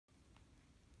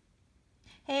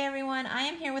Hey everyone, I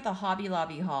am here with a Hobby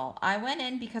Lobby haul. I went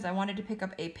in because I wanted to pick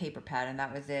up a paper pad and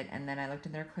that was it. And then I looked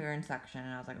in their clearance section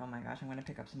and I was like, oh my gosh, I'm going to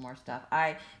pick up some more stuff.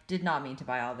 I did not mean to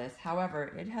buy all this.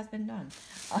 However, it has been done.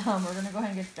 We're going to go ahead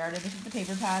and get started. This is the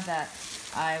paper pad that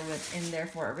I was in there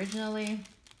for originally.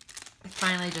 I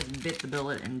finally just bit the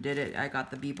bullet and did it. I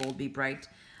got the Be Bold, Be Bright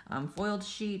foiled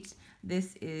sheets.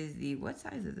 This is the, what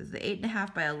size is this? The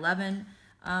 8.5 by 11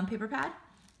 paper pad.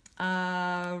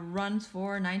 Runs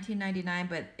for $19.99,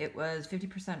 but it was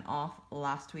 50% off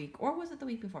last week, or was it the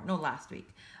week before? No, last week.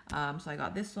 So I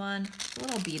got this one. It's a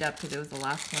little beat up because it was the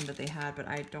last one that they had, but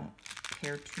I don't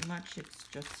care too much. It's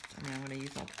just, I mean, I'm going to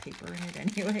use all the paper in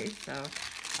it anyway, so.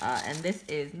 And this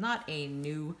is not a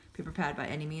new paper pad by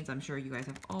any means. I'm sure you guys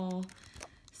have all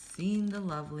seen the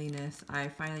loveliness. I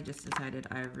finally just decided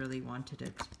I really wanted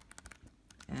it,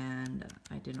 and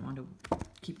I didn't want to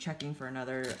keep checking for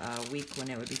another week when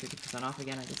it would be 50% off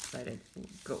again. I just decided to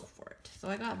go for it. So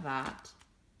I got that.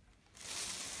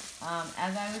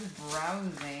 As I was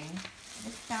browsing,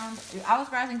 I was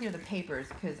browsing through the papers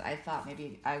because I thought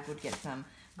maybe I would get some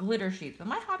glitter sheets. But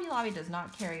my Hobby Lobby does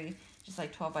not carry just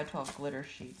like 12 by 12 glitter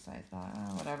sheets. So I thought,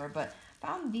 oh, whatever. But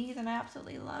found these and I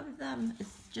absolutely loved them.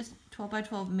 It's just 12 by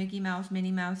 12 Mickey Mouse,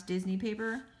 Minnie Mouse, Disney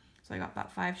paper. So I got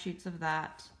about 5 sheets of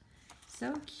that.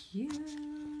 So cute.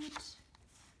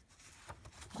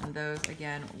 And those,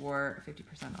 again, were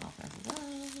 50% off as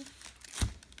well.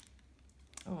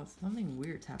 Oh, something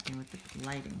weird's happening with the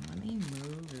lighting. Let me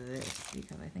move this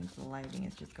because I think the lighting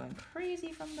is just going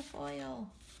crazy from the foil.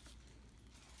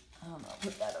 I'll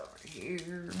put that over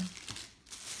here.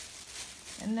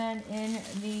 And then in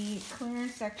the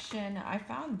clearance section, I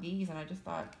found these and I just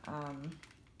thought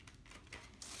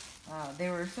they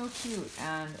were so cute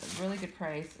and really good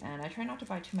price. And I try not to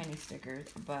buy too many stickers,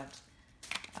 but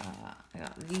I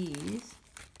got these.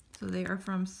 So they are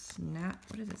from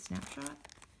Snapshot?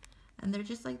 And they're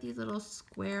just like these little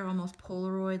square, almost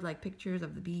Polaroid like pictures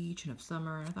of the beach and of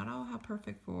summer. And I thought, oh, how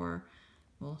perfect for,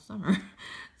 well, summer.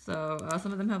 So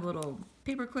some of them have little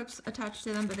paper clips attached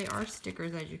to them, but they are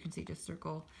stickers, as you can see, just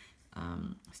circle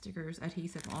stickers,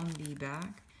 adhesive on the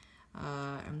back.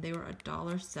 And they were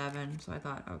 $1.07, so I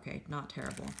thought, okay, not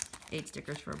terrible. 8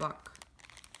 stickers for $1.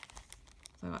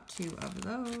 So I got 2 of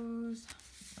those.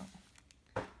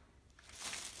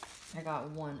 I got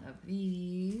 1 of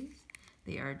these.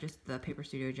 They are just the Paper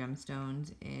Studio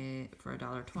Gemstones for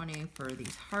 $1.20 for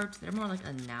these hearts. They're more like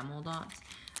enamel dots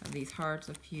of these hearts,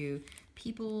 a few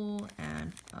people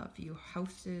and a few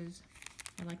houses.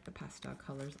 I like the pastel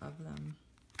colors of them.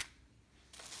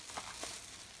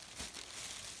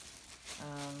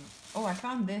 Oh, I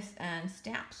found this, and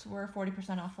stamps were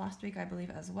 40% off last week, I believe,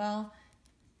 as well.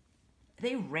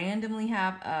 They randomly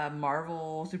have a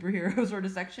Marvel superhero sort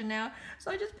of section now, so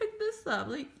I just picked this up.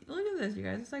 Like, look at this, you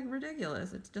guys. It's like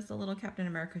ridiculous. It's just a little Captain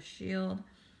America shield.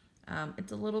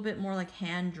 It's a little bit more like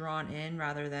hand drawn in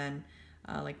rather than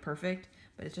like perfect,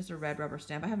 but it's just a red rubber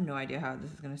stamp. I have no idea how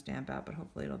this is going to stamp out, but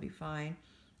hopefully it'll be fine.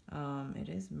 It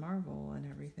is Marvel and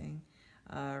everything.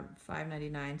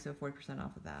 $5.99, so 40%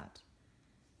 off of that.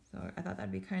 So I thought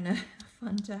that'd be kind of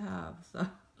fun to have. So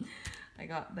I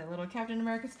got the little Captain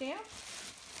America stamp.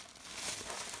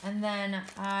 And then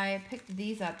I picked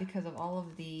these up because of all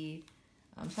of the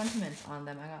sentiments on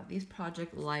them. I got these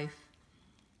Project Life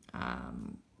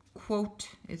quote.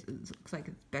 It looks like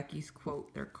it's Becky's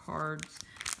quote. They're cards.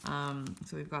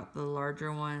 So we've got the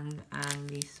larger ones and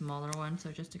the smaller ones.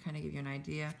 So just to kind of give you an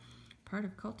idea, part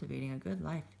of cultivating a good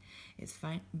life is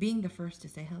being the first to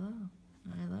say hello.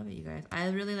 I love it, you guys. I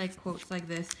really like quotes like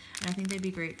this, and I think they'd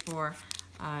be great for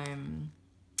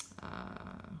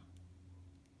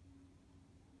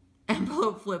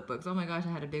envelope flip books. Oh my gosh, I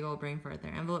had a big old brain fart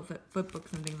there. Envelope flip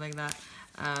books and things like that,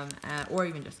 or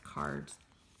even just cards.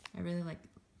 I really like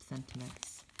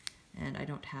sentiments, and I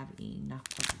don't have enough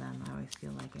of them, I always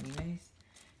feel like, anyways.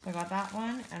 So I got that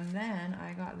one, and then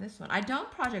I got this one. I don't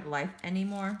Project Life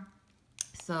anymore,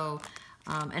 so,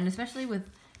 and especially with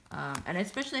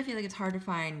I feel like it's hard to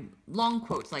find long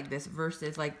quotes like this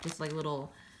versus like just like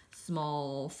little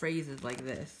small phrases like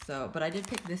this. So, but I did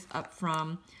pick this up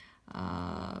from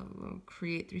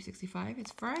Create 365.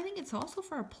 It's for, I think it's also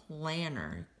for a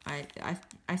planner. I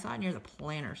saw it near the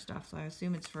planner stuff, so I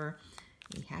assume it's for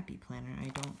a happy planner.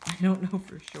 I don't know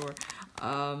for sure.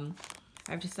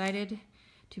 I've decided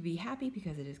to be happy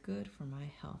because it is good for my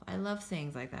health. I love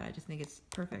sayings like that. I just think it's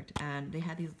perfect. And they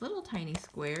had these little tiny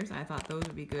squares. I thought those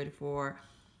would be good for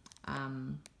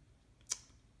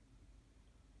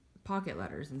pocket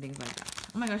letters and things like that.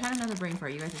 Oh my gosh, I had another brain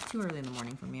fart. You guys, it's too early in the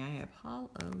morning for me. I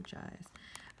apologize.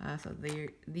 So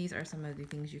these are some of the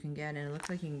things you can get. And it looks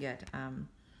like you can get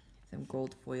some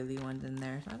gold foily ones in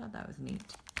there. So I thought that was neat.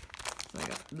 So I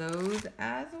got those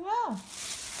as well.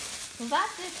 So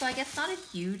that's it. So I guess not a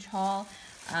huge haul.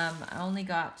 I only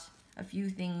got a few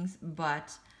things,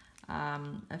 but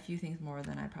a few things more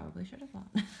than I probably should have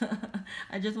bought.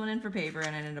 I just went in for paper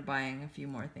and I ended up buying a few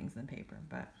more things than paper.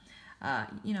 But,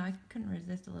 you know, I couldn't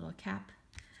resist a little cap.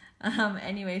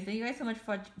 Anyway, thank you guys so much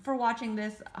for watching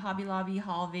this Hobby Lobby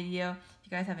haul video.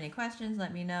 If you guys have any questions,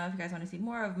 let me know. If you guys want to see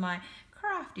more of my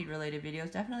crafty related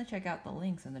videos, definitely check out the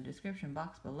links in the description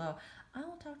box below. I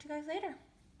will talk to you guys later.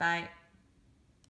 Bye.